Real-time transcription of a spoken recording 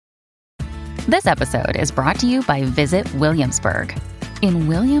This episode is brought to you by Visit Williamsburg. In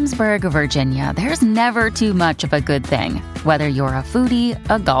Williamsburg, Virginia, there's never too much of a good thing. Whether you're a foodie,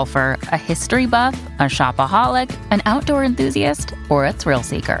 a golfer, a history buff, a shopaholic, an outdoor enthusiast, or a thrill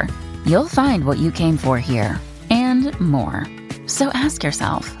seeker, you'll find what you came for here and more. So ask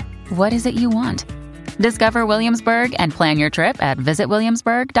yourself, what is it you want? Discover Williamsburg and plan your trip at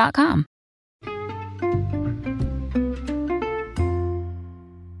visitwilliamsburg.com.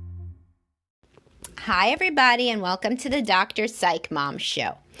 Hi, everybody, and welcome to the Dr. Psych Mom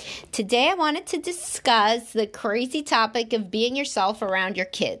Show. Today, I wanted to discuss the crazy topic of being yourself around your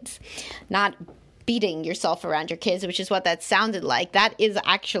kids. Not beating yourself around your kids, which is what that sounded like. That is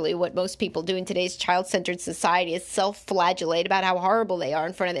actually what most people do in today's child-centered society, is self-flagellate about how horrible they are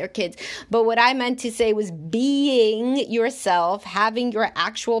in front of their kids. But what I meant to say was being yourself, having your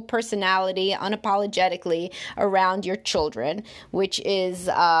actual personality unapologetically around your children, which is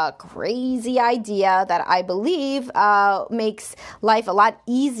a crazy idea that I believe makes life a lot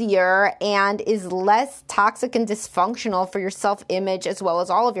easier and is less toxic and dysfunctional for your self-image as well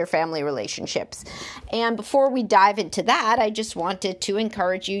as all of your family relationships. And before we dive into that, I just wanted to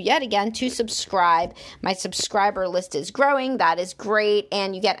encourage you yet again to subscribe. My subscriber list is growing. That is great.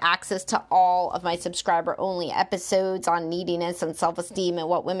 And you get access to all of my subscriber-only episodes on neediness and self-esteem and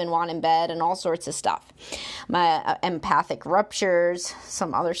what women want in bed and all sorts of stuff. My empathic ruptures,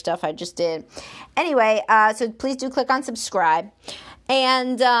 some other stuff I just did. Anyway, so please do click on subscribe.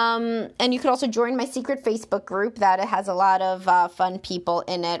 And you could also join my secret Facebook group that has a lot of fun people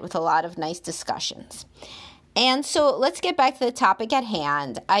in it with a lot of nice discussions. And so let's get back to the topic at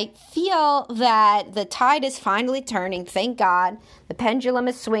hand. I feel that the tide is finally turning, thank God. The pendulum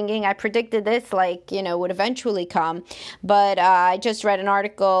is swinging. I predicted this, would eventually come. But I just read an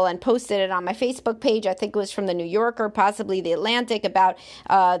article and posted it on my Facebook page. I think it was from the New Yorker, possibly the Atlantic, about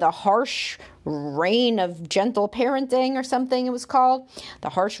the harsh reign of gentle parenting or something it was called. The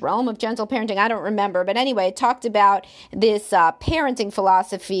harsh realm of gentle parenting. I don't remember. But anyway, it talked about this parenting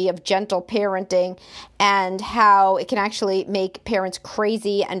philosophy of gentle parenting and how it can actually make parents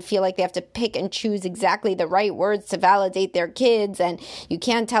crazy and feel like they have to pick and choose exactly the right words to validate their kids. And you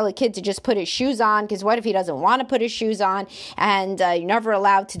can't tell a kid to just put his shoes on, because what if he doesn't want to put his shoes on? And you're never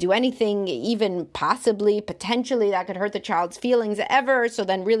allowed to do anything, even potentially that could hurt the child's feelings ever. So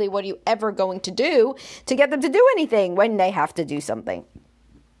then really, what are you ever going to do to get them to do anything when they have to do something?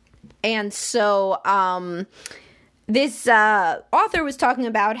 And so this author was talking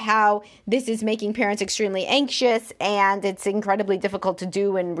about how this is making parents extremely anxious and it's incredibly difficult to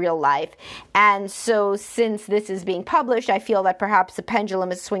do in real life. And so since this is being published, I feel that perhaps the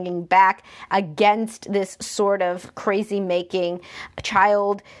pendulum is swinging back against this sort of crazy-making,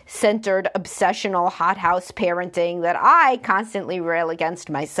 child-centered, obsessional hothouse parenting that I constantly rail against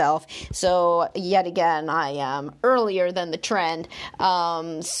myself. So yet again, I am earlier than the trend,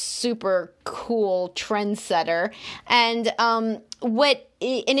 super cool trendsetter. And what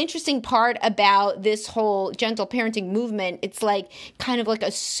an interesting part about this whole gentle parenting movement, it's kind of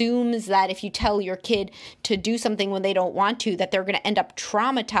assumes that if you tell your kid to do something when they don't want to, that they're going to end up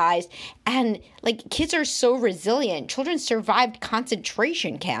traumatized. And kids are so resilient. Children survived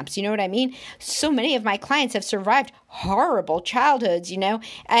concentration camps. You know what I mean? So many of my clients have survived horrible childhoods,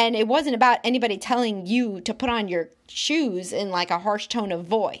 and it wasn't about anybody telling you to put on your shoes in a harsh tone of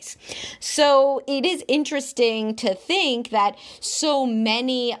voice. So it is interesting to think that so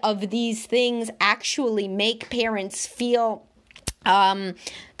many of these things actually make parents feel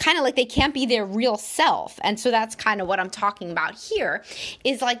kind of like they can't be their real self. And so that's kind of what I'm talking about here,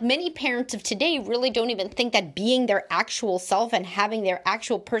 is many parents of today really don't even think that being their actual self and having their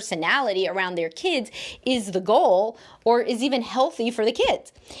actual personality around their kids is the goal or is even healthy for the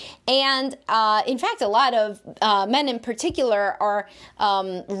kids. And in fact, a lot of men in particular are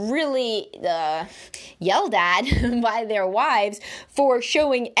really yelled at by their wives for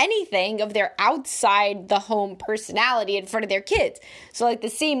showing anything of their outside the home personality in front of their kids. So the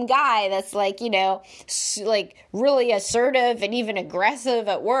same guy that's really assertive and even aggressive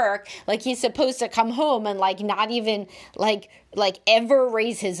at work, he's supposed to come home and not even ever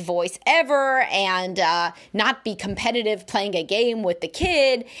raise his voice ever, and not be competitive playing a game with the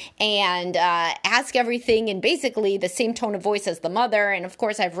kid, and ask everything in basically the same tone of voice as the mother. And of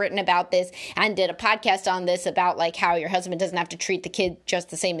course, I've written about this and did a podcast on this about how your husband doesn't have to treat the kid just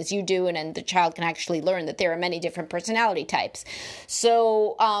the same as you do, and the child can actually learn that there are many different personality types.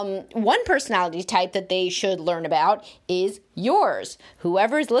 So one personality type that they should learn about is yours,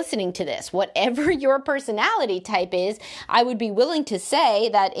 whoever's listening to this, whatever your personality type is, I would be willing to say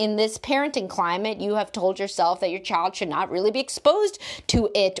that in this parenting climate, you have told yourself that your child should not really be exposed to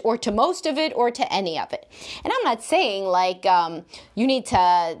it or to most of it or to any of it. And I'm not saying like you need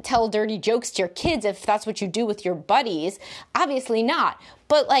to tell dirty jokes to your kids if that's what you do with your buddies. Obviously not.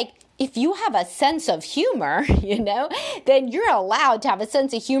 But like, if you have a sense of humor, then you're allowed to have a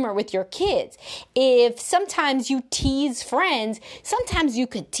sense of humor with your kids. If sometimes you tease friends, sometimes you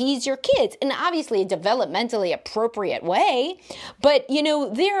could tease your kids in obviously a developmentally appropriate way. But,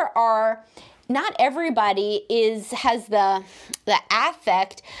 there are... Not everybody has the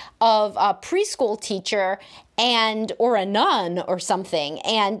affect of a preschool teacher or a nun or something,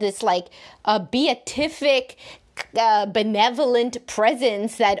 and this like a beatific benevolent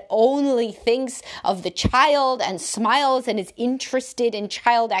presence that only thinks of the child and smiles and is interested in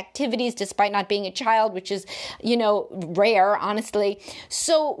child activities despite not being a child, which is, rare, honestly.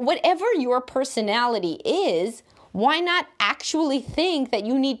 So whatever your personality is, why not actually think that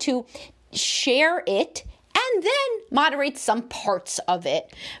you need to share it and then moderate some parts of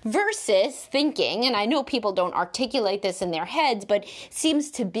it versus thinking, and I know people don't articulate this in their heads, but seems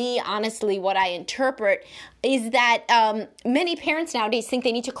to be honestly what I interpret, is that many parents nowadays think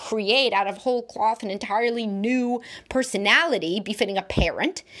they need to create out of whole cloth an entirely new personality befitting a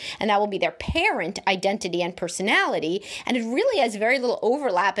parent, and that will be their parent identity and personality, and it really has very little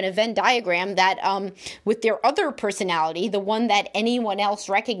overlap in a Venn diagram that with their other personality, the one that anyone else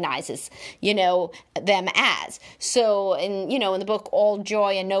recognizes, them as. So, in the book All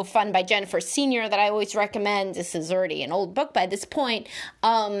Joy and No Fun by Jennifer Senior that I always recommend, this is already an old book by this point,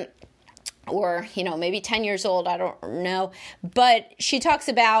 or, maybe 10 years old, I don't know. But she talks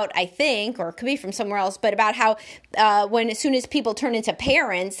about, I think, or it could be from somewhere else, but about how as soon as people turn into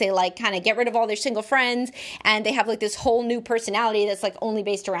parents, they like kind of get rid of all their single friends and they have like this whole new personality that's like only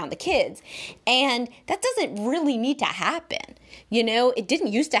based around the kids. And that doesn't really need to happen. It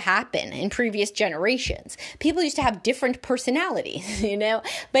didn't used to happen in previous generations. People used to have different personalities,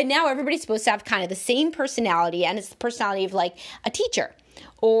 but now everybody's supposed to have kind of the same personality, and it's the personality of like a teacher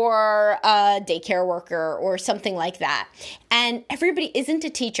or a daycare worker or something like that. And everybody isn't a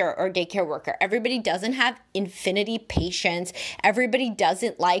teacher or daycare worker. Everybody doesn't have infinity patience. Everybody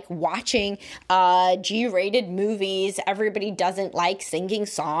doesn't like watching G-rated movies. Everybody doesn't like singing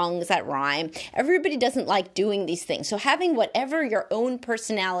songs that rhyme. Everybody doesn't like doing these things. So having whatever your own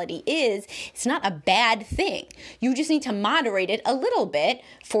personality is, it's not a bad thing. You just need to moderate it a little bit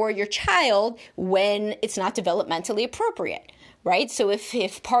for your child when it's not developmentally appropriate. Right? So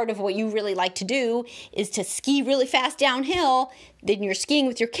if part of what you really like to do is to ski really fast downhill, then you're skiing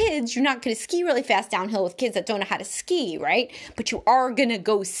with your kids, you're not going to ski really fast downhill with kids that don't know how to ski, right? But you are going to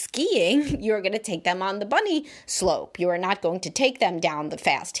go skiing. You're going to take them on the bunny slope. You are not going to take them down the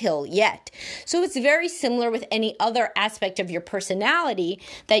fast hill yet. So it's very similar with any other aspect of your personality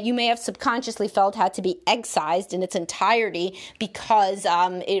that you may have subconsciously felt had to be excised in its entirety because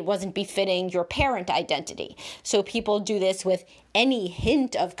it wasn't befitting your parent identity. So people do this with any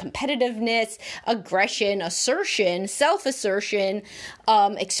hint of competitiveness, aggression, assertion, self-assertion,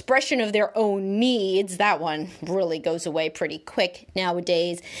 expression of their own needs. That one really goes away pretty quick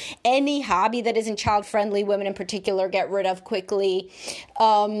nowadays. Any hobby that isn't child-friendly, women in particular get rid of quickly.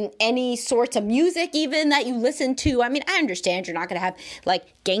 Any sorts of music even that you listen to. I mean, I understand you're not going to have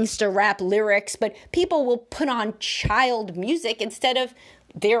like gangster rap lyrics, but people will put on child music instead of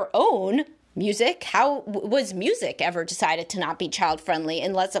their own music. How was music ever decided to not be child-friendly?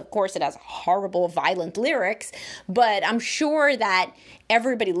 Unless, of course, it has horrible, violent lyrics. But I'm sure that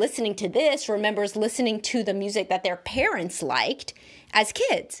everybody listening to this remembers listening to the music that their parents liked as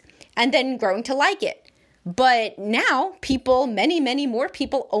kids and then growing to like it. But now people, many, many more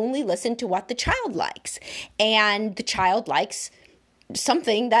people only listen to what the child likes. And the child likes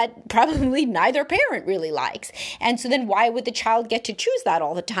something that probably neither parent really likes. And so then why would the child get to choose that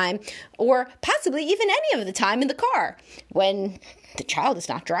all the time, or possibly even any of the time in the car when the child is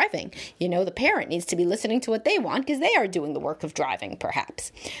not driving? The parent needs to be listening to what they want because they are doing the work of driving,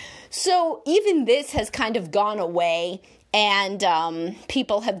 perhaps. So even this has kind of gone away. And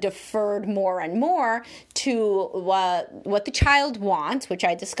people have deferred more and more to what the child wants, which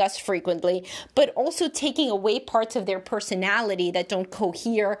I discuss frequently, but also taking away parts of their personality that don't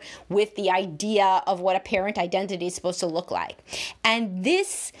cohere with the idea of what a parent identity is supposed to look like. And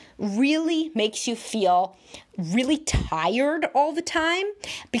this really makes you feel really tired all the time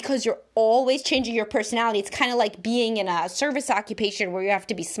because you're always changing your personality. It's kind of like being in a service occupation where you have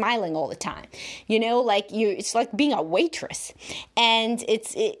to be smiling all the time. It's like being a waitress. And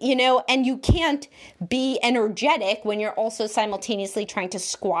and you can't be energetic when you're also simultaneously trying to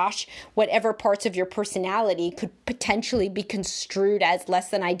squash whatever parts of your personality could potentially be construed as less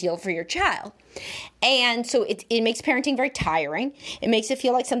than ideal for your child. And so it makes parenting very tiring. It makes it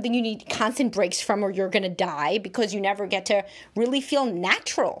feel like something you need constant breaks from or you're going to die because you never get to really feel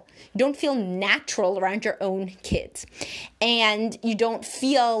natural. You don't feel natural around your own kids. And you don't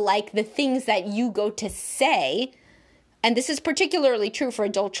feel like the things that you go to say, and this is particularly true for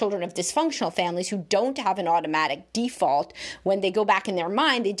adult children of dysfunctional families who don't have an automatic default. When they go back in their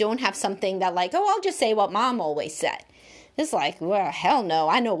mind, they don't have something that like, oh, I'll just say what mom always said. It's like, well, hell no,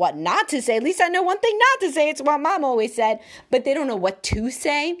 I know what not to say. At least I know one thing not to say. It's what mom always said. But they don't know what to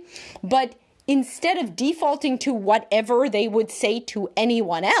say. But instead of defaulting to whatever they would say to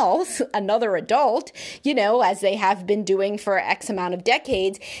anyone else, another adult, as they have been doing for X amount of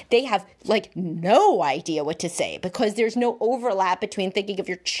decades, they have like no idea what to say because there's no overlap between thinking of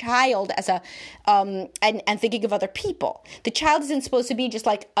your child as and thinking of other people. The child isn't supposed to be just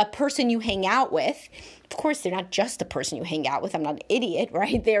like a person you hang out with. Of course, they're not just a person you hang out with. I'm not an idiot,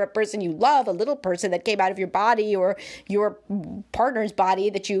 right? They're a person you love, a little person that came out of your body or your partner's body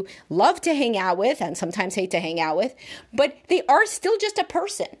that you love to hang out with and sometimes hate to hang out with. But they are still just a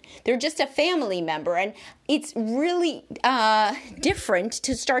person. They're just a family member. And it's really different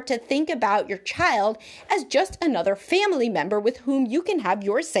to start to think about your child as just another family member with whom you can have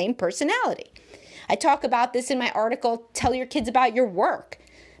your same personality. I talk about this in my article, Tell Your Kids About Your Work.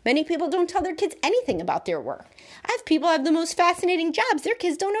 Many people don't tell their kids anything about their work. I have people who have the most fascinating jobs. Their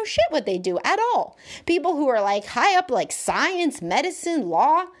kids don't know shit what they do at all. People who are like high up like science, medicine,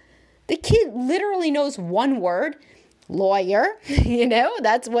 law. The kid literally knows one word, lawyer.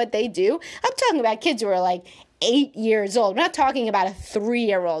 That's what they do. I'm talking about kids who are like 8 years old. I'm not talking about a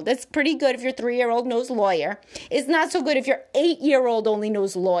 3-year-old. That's pretty good if your 3-year-old knows lawyer. It's not so good if your 8-year-old only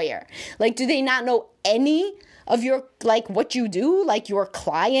knows lawyer. Like, do they not know any of your, like, what you do, like your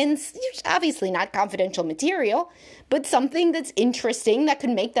clients? Obviously not confidential material, but something that's interesting that could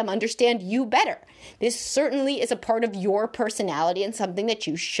make them understand you better. This certainly is a part of your personality and something that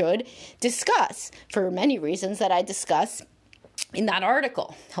you should discuss for many reasons that I discuss in that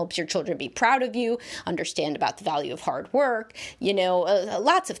article. Helps your children be proud of you, understand about the value of hard work,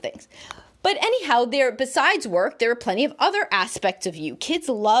 lots of things. But anyhow, besides work, there are plenty of other aspects of you. Kids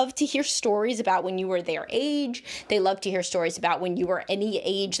love to hear stories about when you were their age. They love to hear stories about when you were any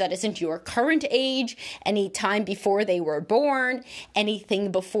age that isn't your current age, any time before they were born,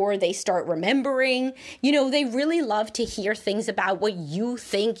 anything before they start remembering. They really love to hear things about what you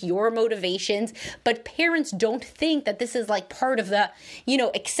think, your motivations. But parents don't think that this is like part of the,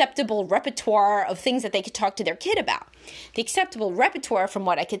 acceptable repertoire of things that they could talk to their kid about. The acceptable repertoire, from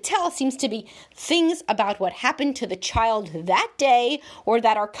what I could tell, seems to be things about what happened to the child that day or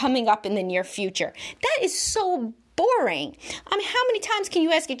that are coming up in the near future. That is so boring. How many times can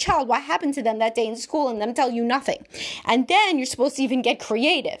you ask a child what happened to them that day in school and them tell you nothing? And then you're supposed to even get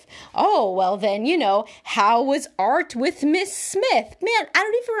creative. Oh, well then, how was art with Miss Smith? Man, I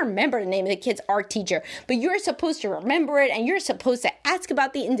don't even remember the name of the kid's art teacher, but you're supposed to remember it and you're supposed to ask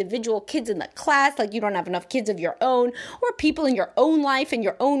about the individual kids in the class like you don't have enough kids of your own or people in your own life and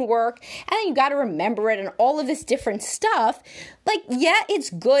your own work. And then you got to remember it and all of this different stuff. Like, yeah, it's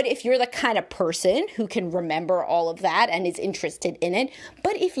good if you're the kind of person who can remember all of that and is interested in it.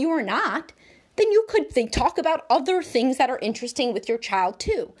 But if you're not, then you could talk about other things that are interesting with your child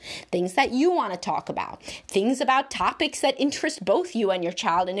too. Things that you want to talk about. Things about topics that interest both you and your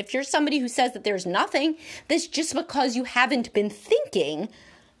child. And if you're somebody who says that there's nothing, that's just because you haven't been thinking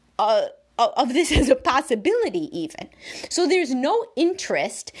of this as a possibility even. So there's no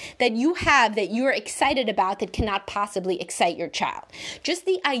interest that you have that you're excited about that cannot possibly excite your child. Just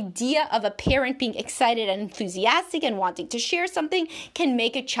the idea of a parent being excited and enthusiastic and wanting to share something can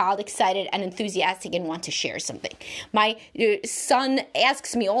make a child excited and enthusiastic and want to share something. My son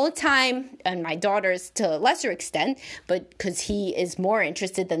asks me all the time, and my daughters to a lesser extent, but because he is more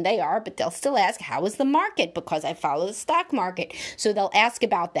interested than they are, but they'll still ask, how is the market? Because I follow the stock market. So they'll ask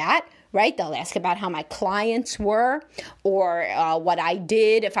about that. right? They'll ask about how my clients were, or what I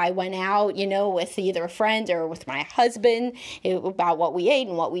did if I went out, with either a friend or with my husband, about what we ate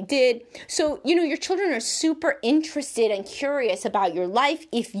and what we did. So, your children are super interested and curious about your life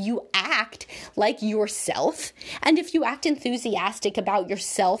if you act like yourself. And if you act enthusiastic about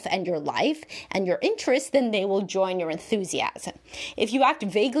yourself and your life and your interests, then they will join your enthusiasm. If you act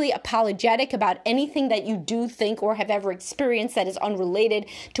vaguely apologetic about anything that you do, think, or have ever experienced that is unrelated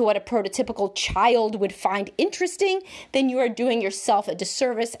to what a prototypical child would find interesting, then you are doing yourself a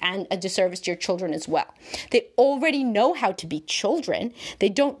disservice and a disservice to your children as well. They already know how to be children. They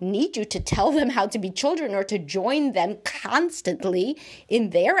don't need you to tell them how to be children or to join them constantly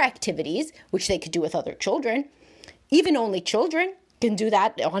in their activities, which they could do with other children. Even only children can do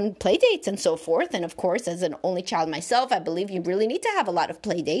that on play dates and so forth. And of course, as an only child myself, I believe you really need to have a lot of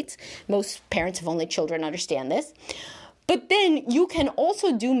play dates. Most parents of only children understand this. But then you can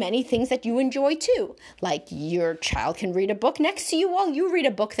also do many things that you enjoy too. Like your child can read a book next to you while you read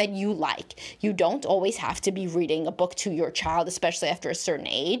a book that you like. You don't always have to be reading a book to your child, especially after a certain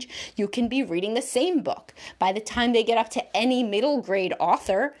age. You can be reading the same book. By the time they get up to any middle grade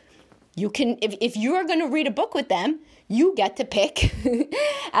author, you can, if you are going to read a book with them, you get to pick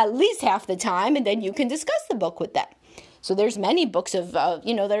at least half the time, and then you can discuss the book with them. So there's many books of, that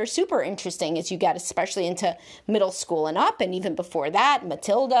are super interesting as you get especially into middle school and up, and even before that,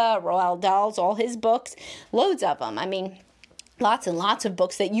 Matilda, Roald Dahl's, all his books, loads of them. I mean, lots and lots of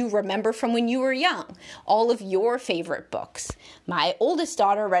books that you remember from when you were young, all of your favorite books. My oldest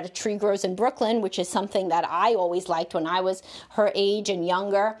daughter read A Tree Grows in Brooklyn, which is something that I always liked when I was her age and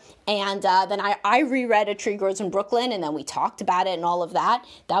younger. And then I reread A Tree Grows in Brooklyn, and then we talked about it and all of that.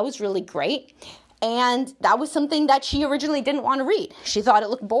 That was really great. And that was something that she originally didn't want to read. She thought it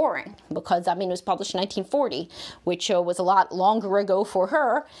looked boring because, it was published in 1940, which was a lot longer ago for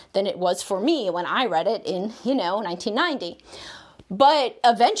her than it was for me when I read it in, 1990. But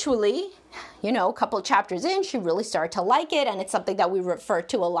eventually, a couple of chapters in, she really started to like it, and it's something that we refer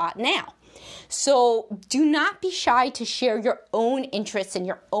to a lot now. So do not be shy to share your own interests and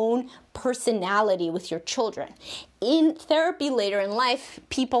your own personality with your children. In therapy later in life,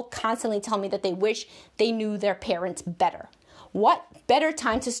 people constantly tell me that they wish they knew their parents better. What better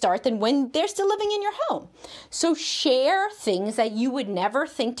time to start than when they're still living in your home? So share things that you would never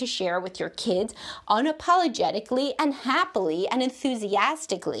think to share with your kids unapologetically and happily and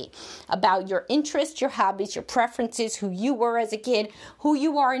enthusiastically about your interests, your hobbies, your preferences, who you were as a kid, who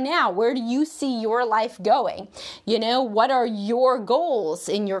you are now. Where do you see your life going? What are your goals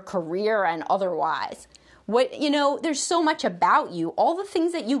in your career and otherwise? There's so much about you, all the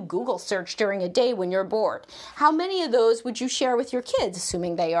things that you Google search during a day when you're bored. How many of those would you share with your kids,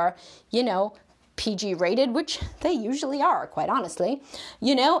 assuming they are, PG rated, which they usually are, quite honestly,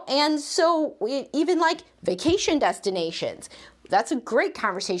 and so even like vacation destinations. That's a great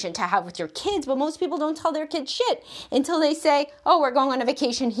conversation to have with your kids, but most people don't tell their kids shit until they say, oh, we're going on a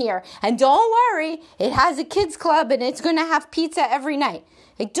vacation here. And don't worry, it has a kids club and it's going to have pizza every night.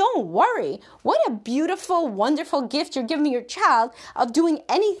 Like, don't worry. What a beautiful, wonderful gift you're giving your child of doing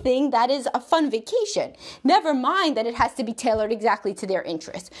anything that is a fun vacation. Never mind that it has to be tailored exactly to their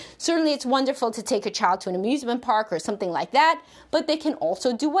interests. Certainly, it's wonderful to take a child to an amusement park or something like that, but they can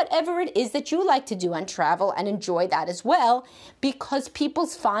also do whatever it is that you like to do and travel and enjoy that as well, because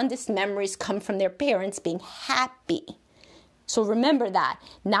people's fondest memories come from their parents being happy. So remember that,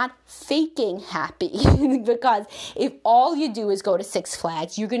 not faking happy, because if all you do is go to Six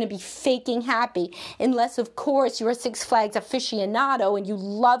Flags, you're going to be faking happy, unless, of course, you're a Six Flags aficionado and you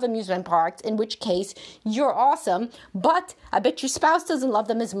love amusement parks, in which case you're awesome, but I bet your spouse doesn't love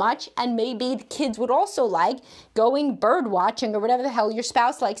them as much, and maybe the kids would also like going bird watching or whatever the hell your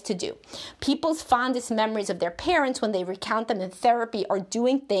spouse likes to do. People's fondest memories of their parents when they recount them in therapy are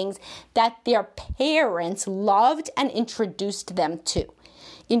doing things that their parents loved and introduced them to.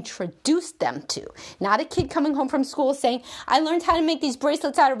 Not a kid coming home from school saying, I learned how to make these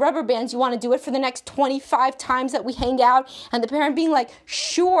bracelets out of rubber bands. You want to do it for the next 25 times that we hang out? And the parent being like,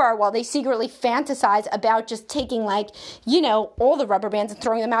 sure, while they secretly fantasize about just taking all the rubber bands and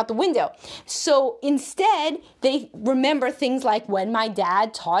throwing them out the window. So instead, they remember things like when my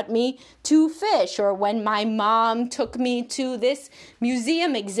dad taught me to fish, or when my mom took me to this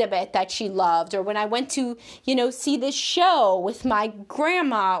museum exhibit that she loved, or when I went to, see this show with my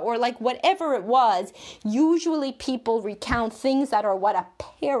grandma, or whatever it was. Usually people recount things that are what a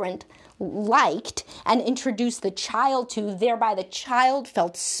parent liked and introduced the child to, thereby the child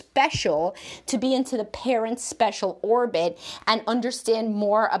felt special to be into the parent's special orbit and understand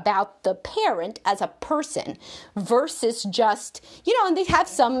more about the parent as a person versus just, and they have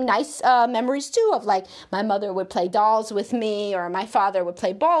some nice memories too of like my mother would play dolls with me or my father would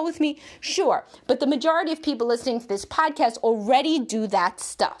play ball with me. Sure. But the majority of people listening to this podcast already do that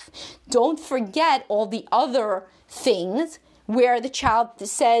stuff. Don't forget all the other things where the child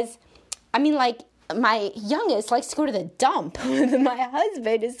says, my youngest likes to go to the dump with my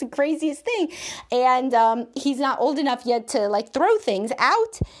husband. It's the craziest thing. And he's not old enough yet to like throw things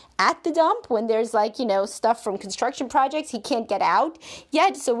out at the dump when there's stuff from construction projects he can't get out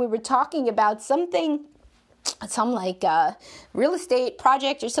yet. So we were talking about some real estate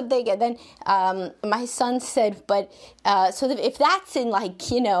project or something. And then my son said, but so that if that's in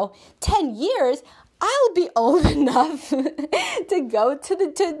 10 years, I'll be old enough to go to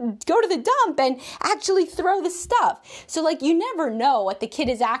the dump and actually throw the stuff. So you never know what the kid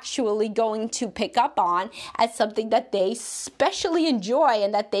is actually going to pick up on as something that they specially enjoy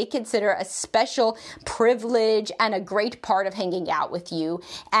and that they consider a special privilege and a great part of hanging out with you.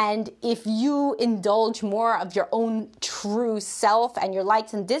 And if you indulge more of your own true self and your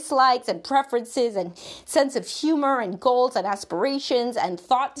likes and dislikes and preferences and sense of humor and goals and aspirations and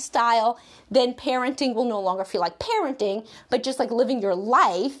thought style, then parenting will no longer feel like parenting, but just like living your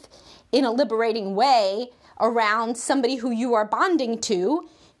life in a liberating way around somebody who you are bonding to,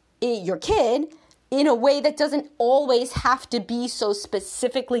 your kid, in a way that doesn't always have to be so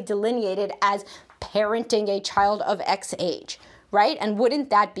specifically delineated as parenting a child of X age, right? And wouldn't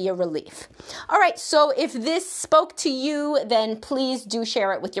that be a relief? All right, so if this spoke to you, then please do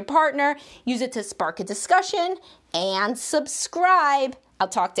share it with your partner. Use it to spark a discussion and subscribe. I'll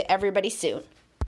talk to everybody soon.